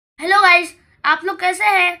Hello guys, आप लोग कैसे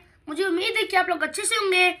हैं? मुझे उम्मीद है कि आप लोग अच्छे से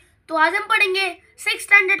होंगे। तो आज हम पढ़ेंगे 6th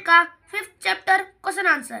स्टैंडर्ड का 5th chapter question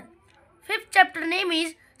answer. 5th chapter name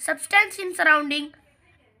is substance in surrounding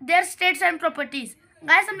there states and properties.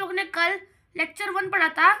 Guys, हम लोग ने कल लेक्चर 1 पढ़ा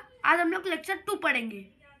था, आज हम लोग लेक्चर 2 पढ़ेंगे।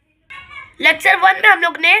 लेक्चर 1 में हम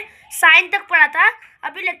लोग ने साइन तक पढ़ा था।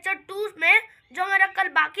 अभी लेक्चर 2 में जो हमारा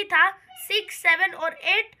कल बाकी था 6, 7 और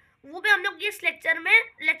 8, वो भी हम लोग इस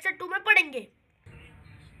लेक्चर 2 में पढ़ेंगे।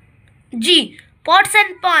 G. Pots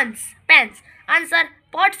and pans. Answer.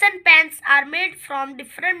 Pots and pans are made from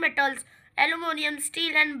different metals. Aluminium,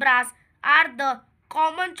 steel and brass are the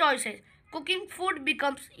common choices. Cooking food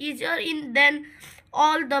becomes easier than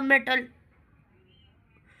all the metal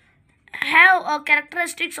have a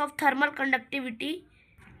characteristics of thermal conductivity.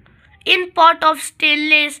 In pot of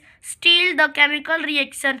stainless steel, the chemical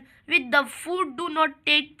reaction with the food do not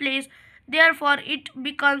take place. Therefore, it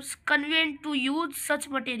becomes convenient to use such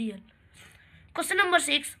material. Question number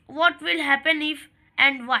 6. What will happen if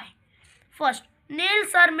and why? First,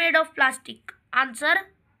 nails are made of plastic. Answer.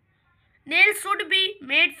 Nails should be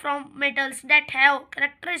made from metals that have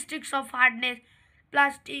characteristics of hardness.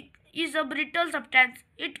 Plastic is a brittle substance.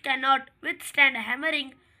 It cannot withstand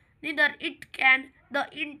hammering. Neither it can the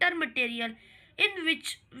intermaterial in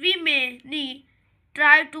which we may need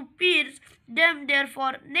try to pierce them.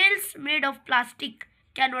 Therefore, nails made of plastic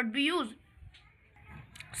cannot be used.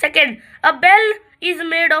 Second, a bell is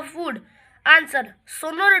made of wood. Answer.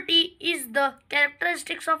 Sonority is the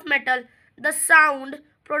characteristics of metal. The sound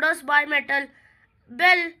produced by metal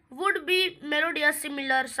bell would be melodious.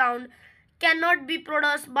 Similar sound cannot be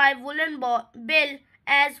produced by woolen bell,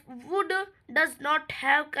 as wood does not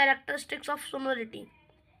have characteristics of sonority.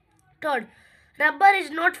 Third, rubber is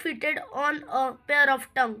not fitted on a pair of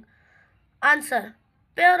tongue. Answer.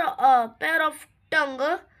 Pair of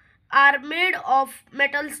tongue are made of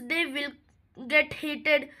metals. They will get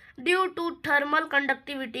heated due to thermal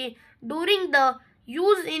conductivity during the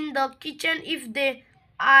use in the kitchen. If they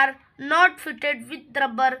are not fitted with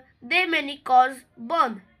rubber, they may cause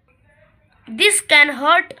burn. This can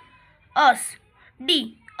hurt us.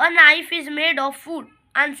 D. A knife is made of wood.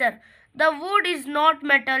 Answer. The wood is not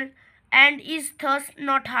metal and is thus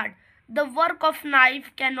not hard. The work of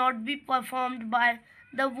knife cannot be performed by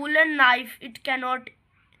the woolen knife. It cannot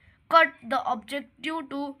cut the object due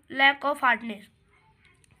to lack of hardness.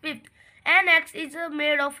 Fifth, an axe is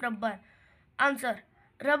made of rubber. Answer.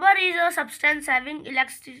 Rubber is a substance having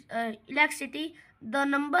elasticity. The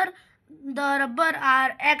rubber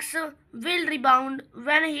or axe will rebound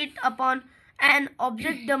when hit upon an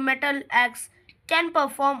object. The metal axe can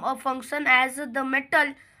perform a function as the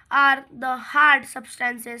metal are the hard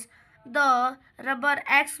substances. The rubber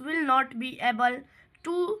axe will not be able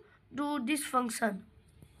to do this function.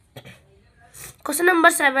 Question number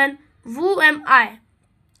 7. Who am I?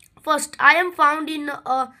 First, I am found in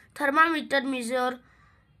a thermometer measure.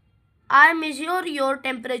 I measure your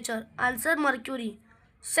temperature. Answer. Mercury.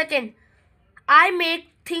 Second, I make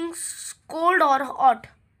things cold or hot.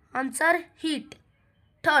 Answer. Heat.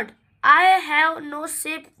 Third, I have no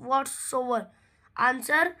shape whatsoever.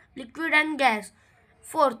 Answer. Liquid and gas.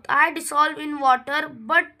 Fourth, I dissolve in water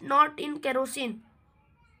but not in kerosene.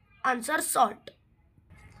 Answer. Salt.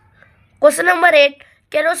 Question number 8.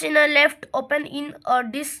 Kerosene left open in a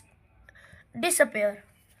disappear.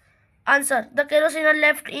 Answer. The kerosene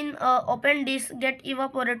left in a open dish get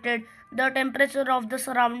evaporated. The temperature of the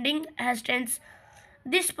surrounding hastens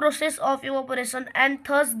this process of evaporation, and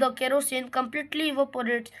thus the kerosene completely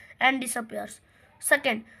evaporates and disappears.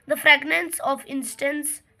 Second, the fragments of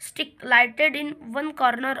incense stick lighted in one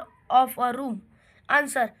corner of a room.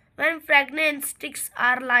 Answer. When fragrant sticks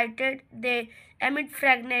are lighted, they emit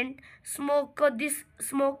fragrant smoke. This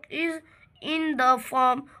smoke is in the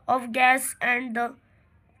form of gas and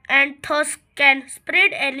thus can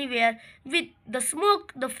spread anywhere. With the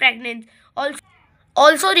smoke, the fragrance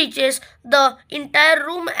also reaches the entire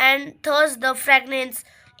room, and thus the fragrance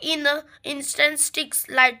in instance sticks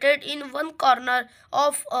lighted in one corner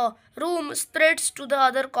of a room spreads to the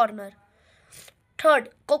other corner. Third,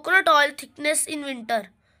 coconut oil thickness in winter.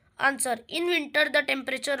 Answer. In winter, the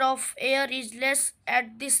temperature of air is less.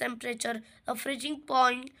 At this temperature, the freezing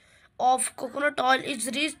point of coconut oil is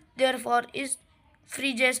reached, therefore it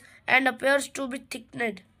freezes and appears to be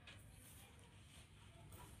thickened.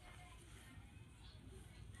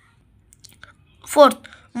 Fourth,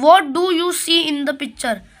 what do you see in the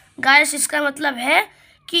picture? Guys, इसका मतलब है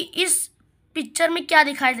कि इस picture में क्या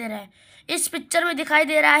दिखाई दे रहा है। इस पिक्चर में दिखाई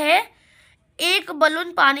दे रहा है एक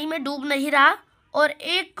बलून पानी में डूब नहीं रहा और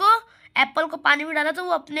एक एप्पल को पानी में डाला तो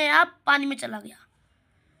वो अपने आप पानी में चला गया।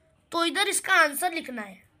 तो इधर इसका आंसर लिखना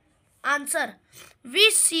है। Answer. We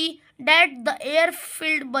see that the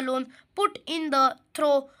air-filled balloon put in the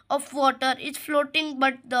throw of water is floating,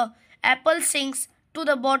 but the apple sinks to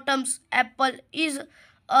the bottom's apple is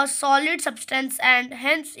a solid substance and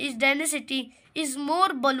hence its density is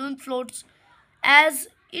more. Balloon floats as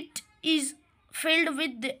it is filled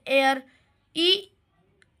with the air, e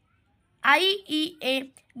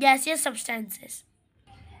IEA gaseous substances.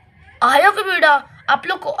 I hope video आप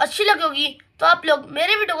लोग को अच्छी लगी होगी, तो आप लोग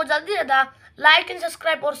मेरे वीडियो को जल्दी से ज़्यादा लाइक एंड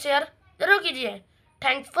सब्सक्राइब और शेयर जरूर कीजिए।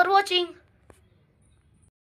 Thanks for watching.